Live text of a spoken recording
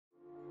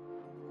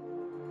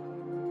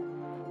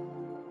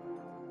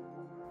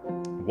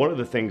One of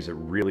the things that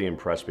really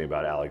impressed me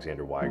about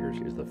Alexander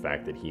Weygers is the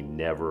fact that he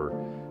never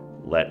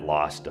let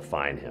loss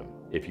define him.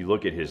 If you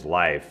look at his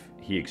life,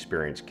 he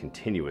experienced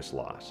continuous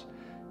loss.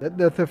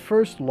 The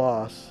first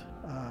loss,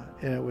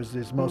 and it was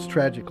his most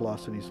tragic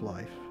loss in his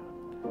life,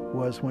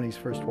 was when his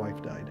first wife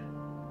died.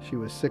 She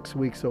was 6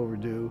 weeks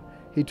overdue.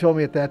 He told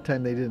me at that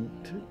time they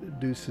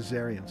didn't do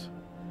cesareans,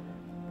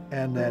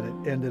 and that it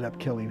ended up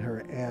killing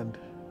her and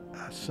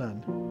a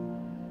son.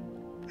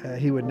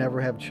 He would never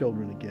have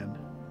children again,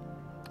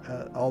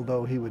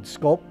 although he would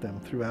sculpt them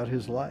throughout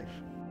his life.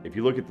 If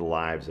you look at the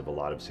lives of a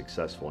lot of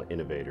successful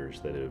innovators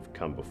that have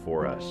come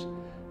before us,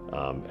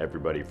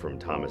 everybody from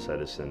Thomas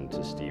Edison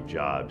to Steve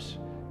Jobs,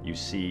 you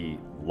see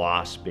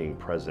loss being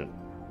present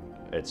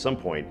at some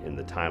point in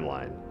the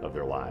timeline of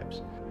their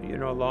lives. You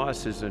know,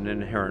 loss is an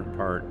inherent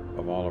part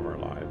of all of our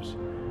lives,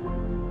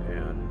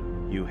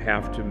 and you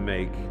have to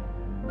make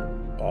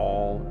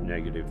all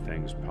negative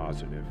things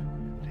positive.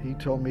 He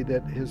told me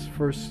that his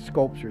first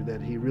sculpture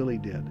that he really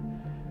did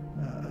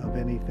of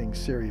anything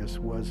serious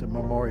was a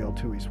memorial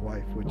to his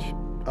wife, which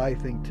I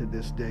think to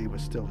this day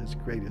was still his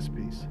greatest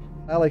piece.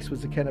 Alex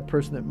was the kind of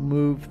person that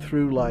moved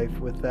through life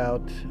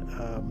without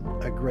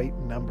a great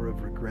number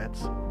of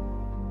regrets.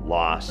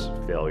 Loss,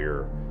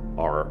 failure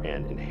are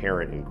an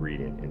inherent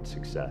ingredient in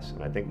success.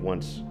 And I think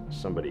once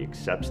somebody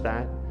accepts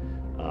that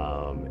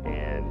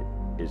and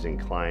is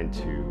inclined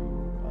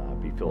to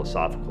be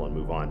philosophical and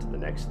move on to the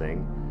next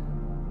thing,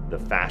 the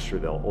faster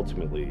they'll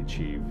ultimately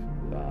achieve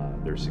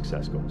their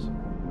success goals.